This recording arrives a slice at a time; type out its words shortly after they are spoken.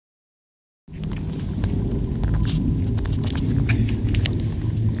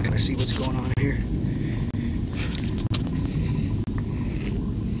see what's going on here.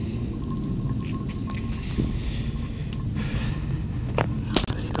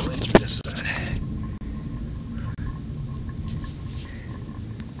 I need the lens for this side.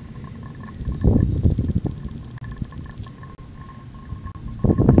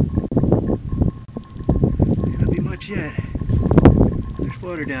 May not be much yet. There's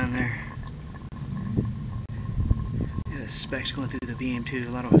water down there. Yeah, the speck's going through the beam too.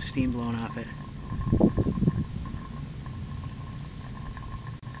 A lot of steam blowing off it.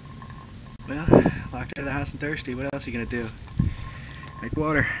 Well, locked out of the house and thirsty. What else are you gonna do? Make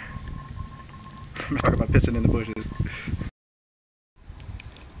water. I'm talking about pissing in the bushes.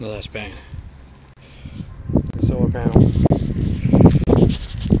 The last bang. Solar panel.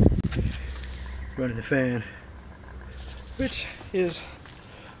 Running the fan, which is,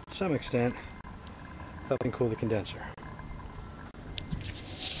 to some extent, helping cool the condenser.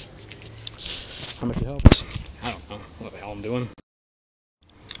 How much it helps? I don't know what the hell I'm doing.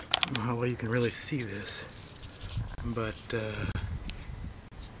 I don't know how well you can really see this, but I've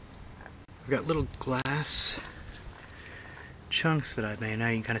got little glass chunks that I've made. Now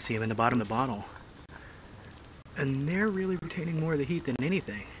you can kind of see them in the bottom of the bottle, and they're really retaining more of the heat than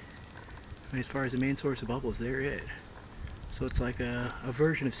anything. I mean, as far as the main source of bubbles, they're it. So it's like a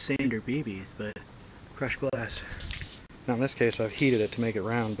version of sand or BBs, but crushed glass. Now in this case I've heated it to make it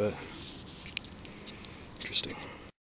round, but interesting.